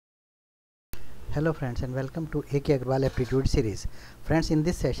Hello friends, and welcome to A.K. Agarwal Aptitude Series. Friends, in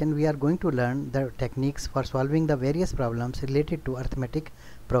this session we are going to learn the techniques for solving the various problems related to arithmetic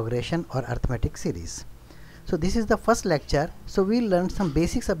progression or arithmetic series. So this is the first lecture, so we'll learn some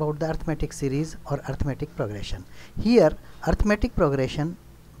basics about the arithmetic series or arithmetic progression. Here arithmetic progression,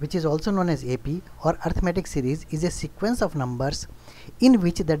 which is also known as AP or arithmetic series, is a sequence of numbers in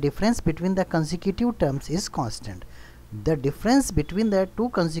which the difference between the consecutive terms is constant. The difference between the two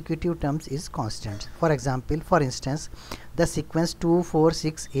consecutive terms is constant. For instance, the sequence 2, 4,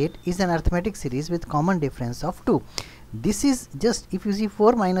 6, 8 is an arithmetic series with common difference of 2. This is just, if you see,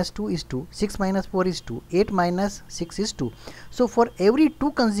 4 minus 2 is 2, 6 minus 4 is 2, 8 minus 6 is 2. So for every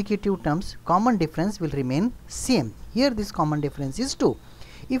two consecutive terms, common difference will remain same. Here this common difference is 2.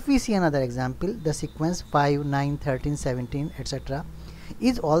 If we see another example, the sequence 5, 9, 13, 17, etc.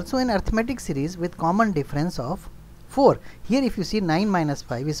 is also an arithmetic series with common difference of 4. Here if you see, 9 minus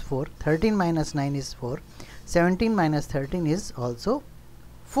 5 is 4, 13 minus 9 is 4, 17 minus 13 is also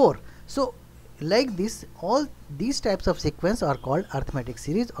 4. So like this, all these types of sequence are called arithmetic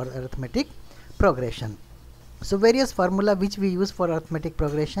series or arithmetic progression. So various formula which we use for arithmetic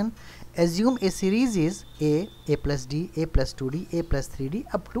progression: assume a series is a plus d, a plus 2d, a plus 3d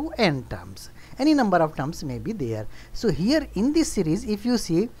up to n terms. Any number of terms may be there. So here in this series, if you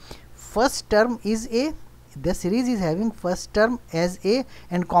see, first term is a, the series is having first term as a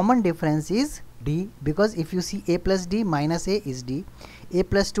and common difference is d, because if you see, a plus d minus a is d, a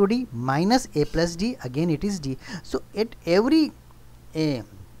plus 2d minus a plus d, again it is d. So at every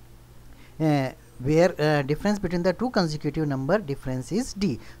where difference between the two consecutive number, difference is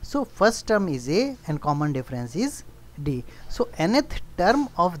d. So first term is a and common difference is d. So nth term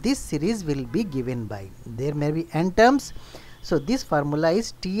of this series will be given by, there may be n terms. So this formula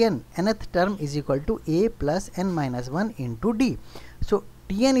is Tn, nth term is equal to a plus n minus 1 into d. So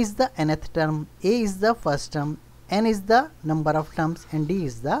Tn is the nth term, a is the first term, n is the number of terms, and d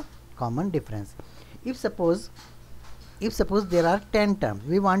is the common difference. If suppose there are 10 terms,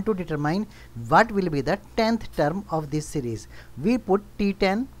 we want to determine what will be the 10th term of this series. We put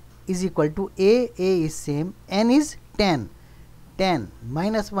T10 is equal to a is same, n is 10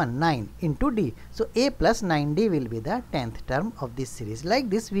 minus 1, 9 into d. So a plus 9d will be the 10th term of this series. Like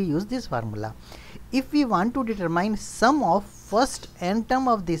this we use this formula. If we want to determine sum of first n term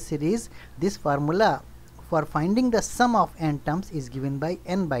of this series, this formula for finding the sum of n terms is given by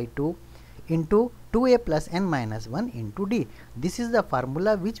n by 2 into 2a plus n minus 1 into d. This is the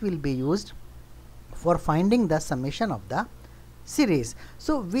formula which will be used for finding the summation of the series.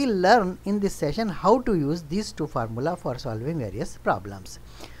 So we will learn in this session how to use these two formula for solving various problems.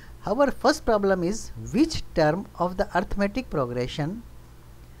 Our first problem is, which term of the arithmetic progression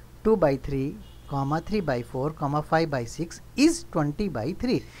 2 by 3, 3 by 4, 5 by 6 is 20 by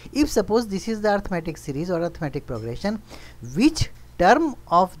 3. If suppose this is the arithmetic series or arithmetic progression, which term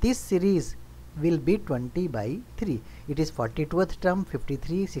of this series will be 20 by 3? It is 42th term,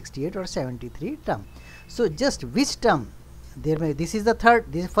 53, 68 or 73 term. So just which term, there may, this is the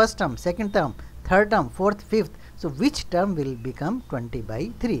third, this is first term, second term, third term, fourth, fifth. So which term will become 20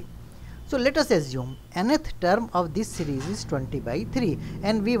 by 3? So let us assume nth term of this series is 20 by 3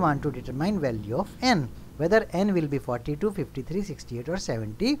 and we want to determine value of n, whether n will be 42, 53, 68 or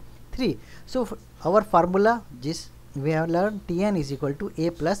 73. So our formula, just we have learned, Tn is equal to a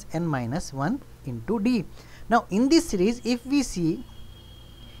plus n minus 1 into d. Now in this series, if we see,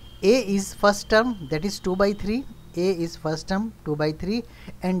 a is first term, that is 2 by 3, a is first term 2 by 3,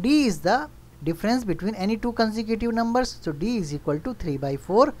 and d is the difference between any two consecutive numbers. So d is equal to 3 by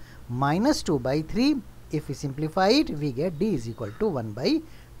 4 minus 2 by 3. If we simplify it, we get d is equal to 1 by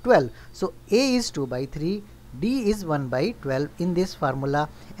 12. So a is 2 by 3, d is 1 by 12 in this formula,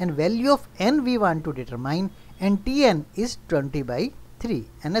 and value of n we want to determine, and Tn is 20 by 3.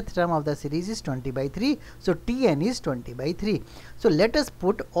 Nth term of the series is 20 by 3. So Tn is 20 by 3. So let us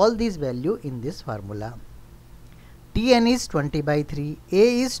put all these value in this formula. Tn is 20 by 3,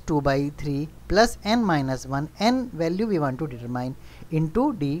 a is 2 by 3 plus n minus 1, n value we want to determine,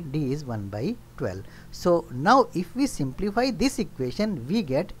 into d is 1 by 12. So now if we simplify this equation, we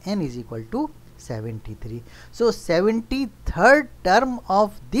get n is equal to 73. So 73rd term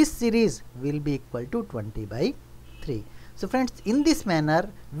of this series will be equal to 20 by 3. So friends, in this manner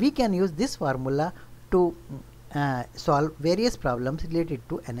we can use this formula to solve various problems related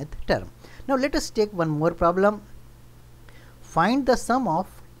to nth term. Now let us take one more problem. Find the sum of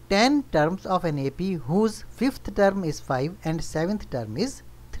 10 terms of an AP whose 5th term is 5 and 7th term is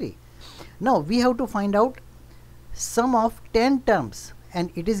 3. Now we have to find out sum of 10 terms,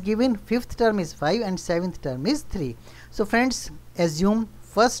 and it is given 5th term is 5 and 7th term is 3. So friends, assume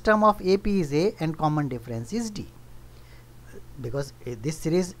first term of AP is A and common difference is D. Because this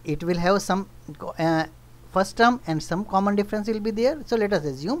series, it will have some first term and some common difference will be there. So let us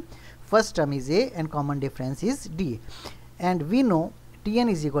assume first term is A and common difference is D, and we know Tn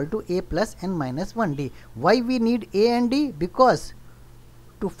is equal to A plus n minus 1D. Why we need A and D? Because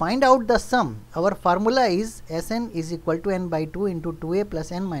to find out the sum, our formula is Sn is equal to n by 2 into 2A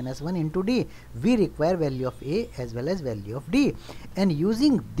plus n minus 1 into D. We require value of A as well as value of D, and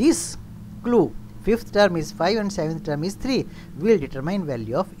using this clue, fifth term is 5 and seventh term is 3, we will determine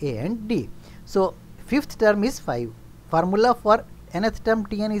value of A and D. So fifth term is 5. Formula for nth term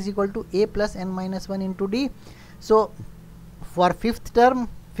Tn is equal to A plus n minus 1 into D. So for fifth term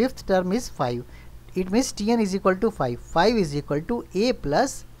is 5. It means Tn is equal to 5. 5 is equal to A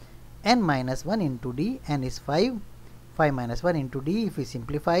plus n minus 1 into D. N is 5. 5 minus 1 into D. If we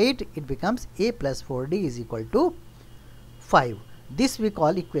simplify it, it becomes A plus 4D is equal to 5. This we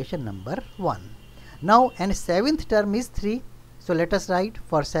call equation number 1. Now, and seventh term is 3. So let us write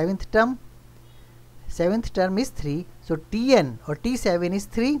for seventh term. Seventh term is 3. So Tn or T7 is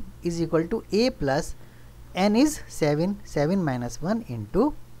 3 is equal to A plus n is 7. 7 minus 1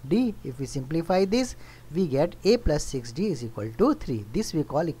 into D. If we simplify this, we get A plus 6D is equal to 3. This we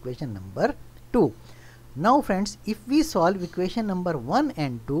call equation number 2. Now friends, if we solve equation number 1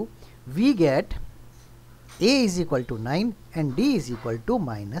 and 2, we get A is equal to 9 and D is equal to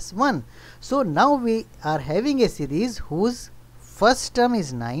minus 1. So now we are having a series whose first term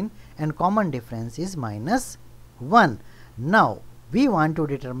is 9 and common difference is minus 1. Now we want to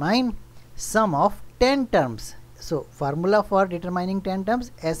determine sum of 10 terms. So formula for determining 10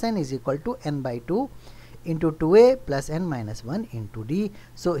 terms, Sn is equal to n by 2 into 2A plus n minus 1 into D.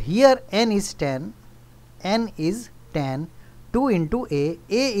 So here n is 10, n is 10, 2 into A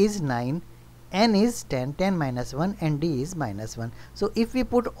is 9, n is 10, 10 minus 1 and D is minus 1. So if we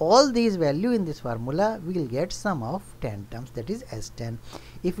put all these value in this formula, we will get sum of 10 terms, that is S10.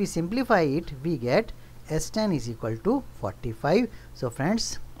 If we simplify it, we get S10 is equal to 45. So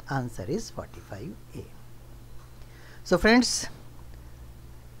friends, answer is 45A. So friends,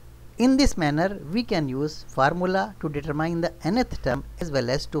 in this manner we can use formula to determine the nth term as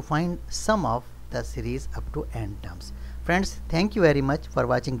well as to find sum of the series up to n terms. Friends, thank you very much for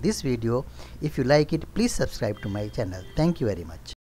watching this video. If you like it, please subscribe to my channel. Thank you very much.